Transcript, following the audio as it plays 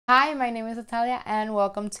Hi, my name is Natalia and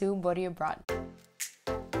welcome to Bori Abroad.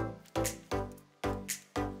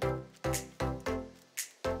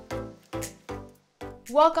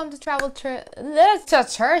 Welcome to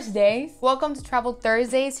Thursdays. Welcome to Travel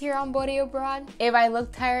Thursdays here on Bori Abroad. If I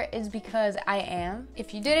look tired, it's because I am.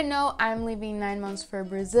 If you didn't know, I'm leaving 9 months for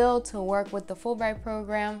Brazil to work with the Fulbright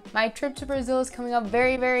program. My trip to Brazil is coming up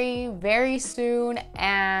very soon,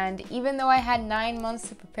 and even though I had 9 months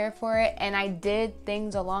to prepare for it and I did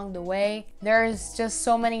things along the way, there's just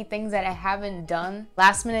so many things that I haven't done,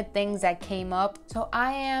 last minute things that came up, so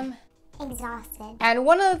I am exhausted. And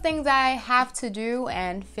one of the things I have to do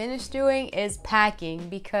and finish doing is packing,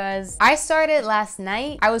 because I started last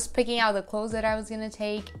night. I was picking out the clothes that I was gonna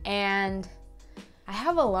take, and I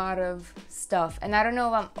have a lot of stuff and I don't know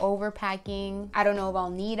if I'm overpacking. I don't know if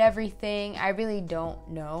I'll need everything. I really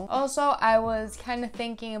don't know. Also, I was kind of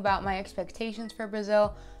thinking about my expectations for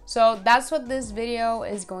Brazil. So that's what this video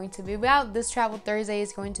is going to be about. This Travel Thursday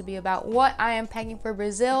is going to be about what I am packing for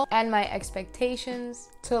Brazil and my expectations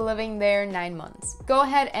to living there 9 months. Go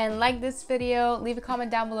ahead and like this video. Leave a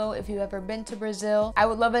comment down below if you've ever been to Brazil. I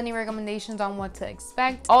would love any recommendations on what to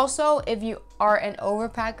expect. Also, if you are an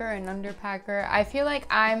overpacker and underpacker, I feel like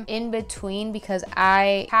I'm in between because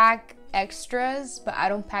I pack extras, but I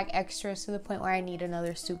don't pack extras to the point where I need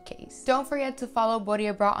another suitcase. Don't forget to follow Bori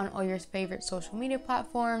Abroad on all your favorite social media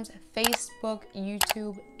platforms: Facebook,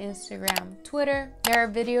 YouTube, Instagram, Twitter. There are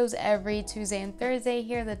videos every Tuesday and Thursday.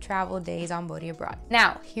 Here are the travel days on Bori Abroad.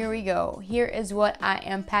 Now, here we go. Here is what I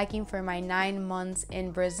am packing for my 9 months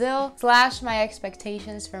in Brazil / my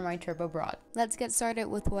expectations for my trip abroad. Let's get started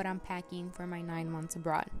with what I'm packing for my 9 months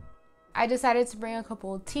abroad. I decided to bring a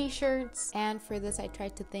couple of t-shirts, and for this I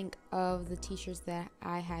tried to think of the t-shirts that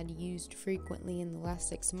I had used frequently in the last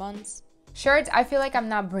 6 months. Shirts, I feel like I'm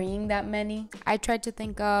not bringing that many. I tried to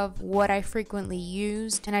think of what I frequently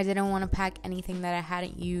used, and I didn't want to pack anything that I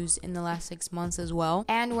hadn't used in the last 6 months as well,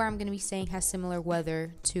 and where I'm going to be staying has similar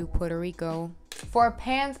weather to Puerto Rico. For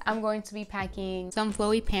pants, I'm going to be packing some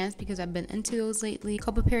flowy pants because I've been into those lately, a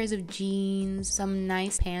couple pairs of jeans, some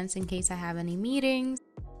nice pants in case I have any meetings.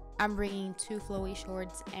 I'm bringing 2 flowy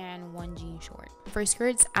shorts and 1 jean short. For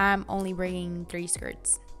skirts, I'm only bringing 3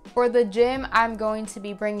 skirts. For the gym, I'm going to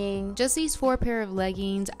be bringing just these 4 pair of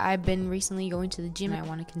leggings. I've been recently going to the gym and I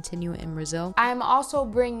want to continue it in Brazil. I'm also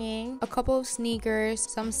bringing a couple of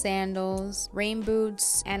sneakers, some sandals, rain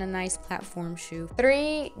boots, and a nice platform shoe.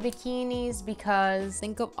 3 bikinis because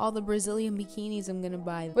think of all the Brazilian bikinis I'm gonna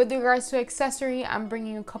buy. With regards to accessory, I'm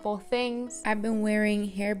bringing a couple of things. I've been wearing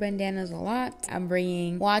hair bandanas a lot. I'm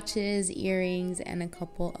bringing watches, earrings, and a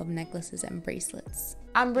couple of necklaces and bracelets.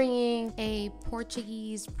 I'm bringing a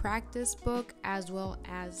Portuguese practice book as well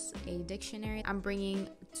as a dictionary. I'm bringing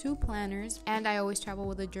 2 planners, and I always travel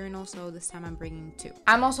with a journal, so this time I'm bringing 2.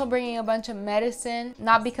 I'm also bringing a bunch of medicine,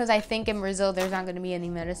 not because I think in Brazil there's not going to be any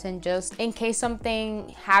medicine, just in case something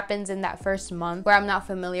happens in that first month where I'm not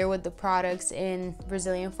familiar with the products in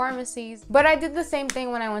Brazilian pharmacies. But I did the same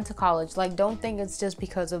thing when I went to college. Like, don't think it's just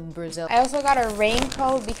because of Brazil. I also got a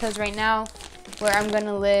raincoat because right now where I'm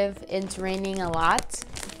gonna live, it's raining a lot.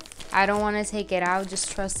 I don't want to take it out,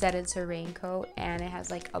 just trust that it's a raincoat, and it has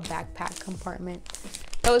like a backpack compartment.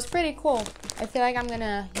 So it's pretty cool. I feel like I'm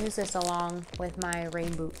gonna use this along with my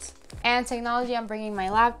rain boots. And technology, I'm bringing my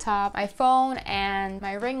laptop, my phone, and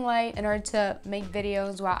my ring light in order to make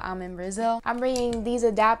videos while I'm in Brazil. I'm bringing these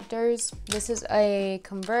adapters. This is a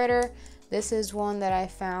converter. This is one that I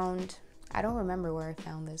found. I don't remember where I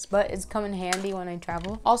found this, but it's come in handy when I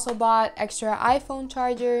travel. Also bought extra iPhone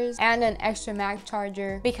chargers and an extra Mac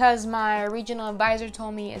charger because my regional advisor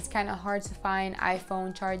told me it's kind of hard to find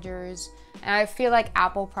iPhone chargers, and I feel like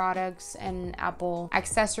Apple products and Apple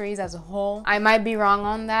accessories as a whole. I might be wrong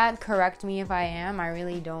on that. Correct me if I am. I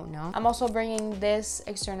really don't know. I'm also bringing this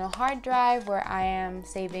external hard drive where I am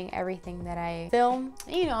saving everything that I film.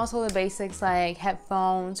 You know, also the basics like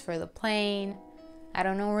headphones for the plane. I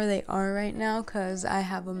don't know where they are right now because I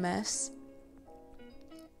have a mess.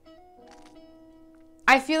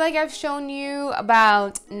 I feel like I've shown you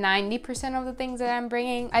about 90% of the things that I'm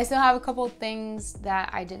bringing. I still have a couple of things that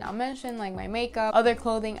I did not mention, like my makeup, other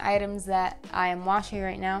clothing items that I am washing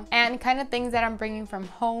right now, and kind of things that I'm bringing from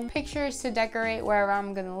home, pictures to decorate wherever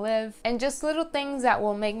I'm gonna live, and just little things that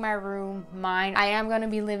will make my room mine. I am gonna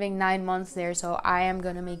be living 9 months there, so I am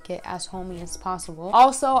gonna make it as homey as possible.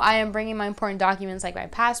 Also, I am bringing my important documents like my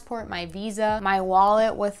passport, my visa, my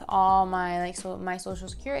wallet with all my my social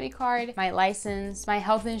security card, my license, my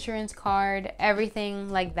health insurance card, everything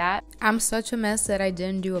like that. I'm such a mess that I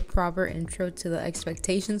didn't do a proper intro to the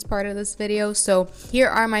expectations part of this video. So here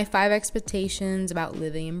are my 5 expectations about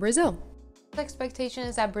living in Brazil. Expectation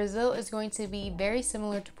is that Brazil is going to be very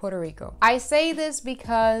similar to Puerto Rico. I say this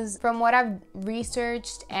because from what I've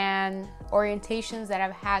researched and orientations that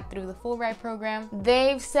I've had through the Fulbright program,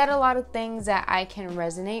 they've said a lot of things that I can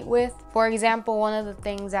resonate with. For example, one of the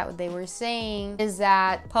things that they were saying is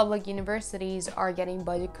that public universities are getting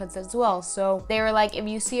budget cuts as well. So they were like, if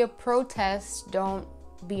you see a protest, don't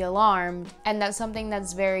be alarmed. And that's something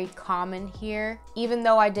that's very common here. Even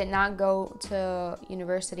though I did not go to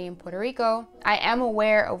university in Puerto Rico, I am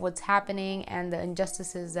aware of what's happening and the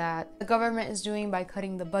injustices that the government is doing by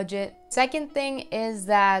cutting the budget. Second thing is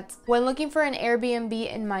that when looking for an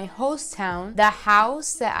Airbnb in my host town, the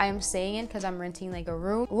house that I'm staying in, because I'm renting like a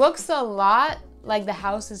room, looks a lot like the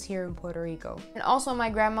houses here in Puerto Rico. And also my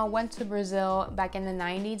grandma went to Brazil back in the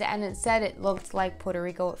 90s and it said it looked like Puerto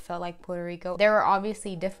Rico, it felt like Puerto Rico. There were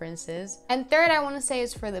obviously differences. And third, I want to say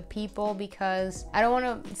is for the people, because I don't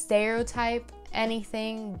want to stereotype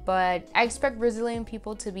anything, but I expect Brazilian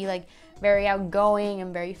people to be like very outgoing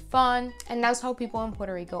and very fun, and that's how people in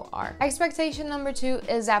Puerto Rico are. Expectation number 2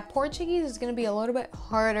 is that Portuguese is going to be a little bit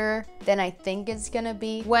harder than I think it's going to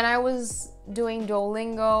be. When I was doing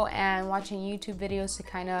Duolingo and watching YouTube videos to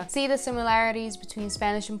kind of see the similarities between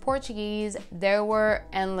Spanish and Portuguese, there were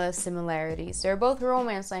endless similarities. They're both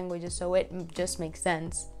Romance languages, so it just makes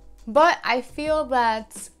sense. But I feel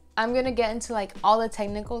that I'm gonna get into like all the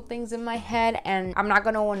technical things in my head, and I'm not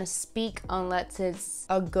gonna want to speak unless it's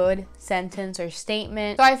a good sentence or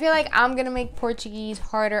statement. So I feel like I'm gonna make Portuguese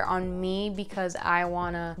harder on me because I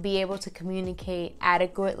wanna be able to communicate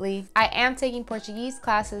adequately. I am taking Portuguese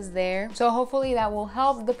classes there, so hopefully that will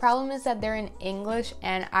help. The problem is that they're in English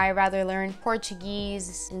and I rather learn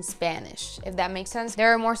Portuguese in Spanish, if that makes sense.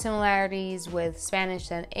 There are more similarities with Spanish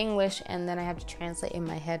than English, and then I have to translate in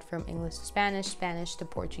my head from English to Spanish, Spanish to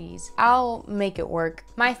Portuguese. I'll make it work.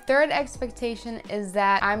 My third expectation is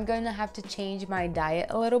that I'm going to have to change my diet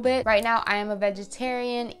a little bit. Right now, I am a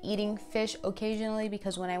vegetarian, eating fish occasionally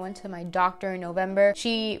because when I went to my doctor in November,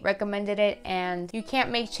 she recommended it, and you can't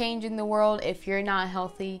make change in the world if you're not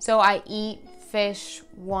healthy. So I eat fish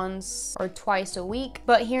once or twice a week.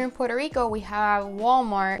 But here in Puerto Rico, we have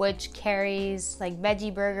Walmart, which carries like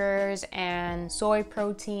veggie burgers and soy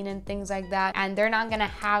protein and things like that, and they're not gonna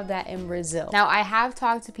have that in Brazil. Now, I have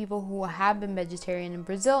talked to people who have been vegetarian in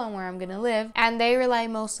Brazil and where I'm gonna live, and they rely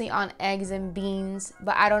mostly on eggs and beans,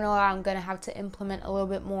 but I don't know, I'm gonna have to implement a little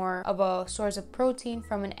bit more of a source of protein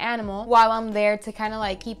from an animal while I'm there to kind of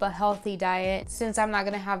like keep a healthy diet, since I'm not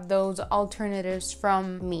gonna have those alternatives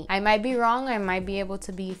from meat. I might be wrong, I might be able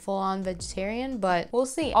to be full-on vegetarian, but we'll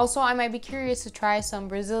see. Also, I might be curious to try some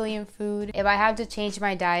Brazilian food. If I have to change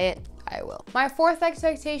my diet, I will. My fourth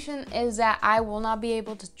expectation is that I will not be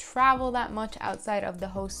able to travel that much outside of the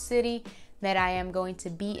host city that I am going to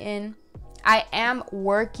be in. I am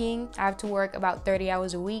working. I have to work about 30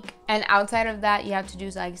 hours a week, and outside of that you have to do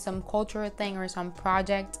like some cultural thing or some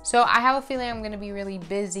project. So I have a feeling I'm gonna be really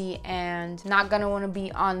busy and not gonna want to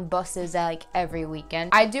be on buses like every weekend.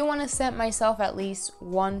 I do want to set myself at least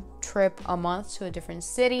one trip a month to a different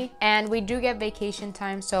city, and we do get vacation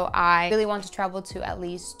time, so I really want to travel to at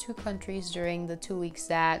least 2 countries during the 2 weeks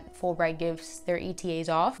that Fulbright gives their ETAs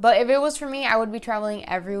off. But if it was for me, I would be traveling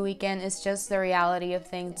every weekend. It's just the reality of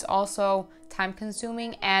things. It's also time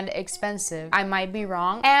consuming and expensive. I might be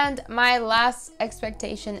wrong. And my last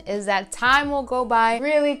expectation is that time will go by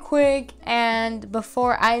really quick, and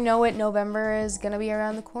before I know it, November is gonna be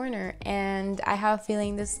around the corner, and I have a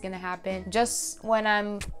feeling this is gonna happen just when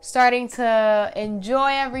I'm starting to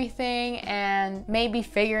enjoy everything and maybe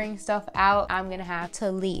figuring stuff out. I'm gonna have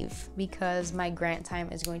to leave because my grant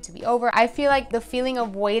time is going to be over. I feel like the feeling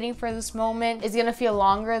of waiting for this moment is gonna feel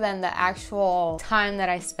longer than the actual time that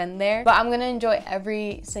I spend there, but I'm gonna enjoy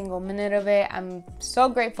every single minute of it. I'm so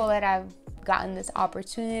grateful that I've gotten this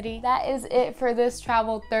opportunity. That is it for this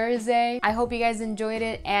Travel Thursday. I hope you guys enjoyed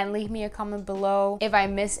it, and leave me a comment below if I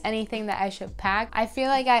missed anything that I should pack. I feel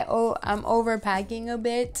like I'm overpacking a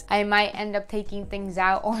bit. I might end up taking things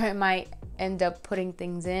out, or I might end up putting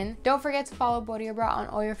things in. Don't forget to follow Bori Abroad on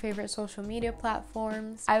all your favorite social media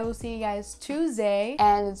platforms. I will see you guys Tuesday,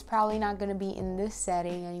 and it's probably not going to be in this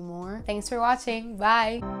setting anymore. Thanks for watching.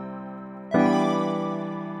 Bye.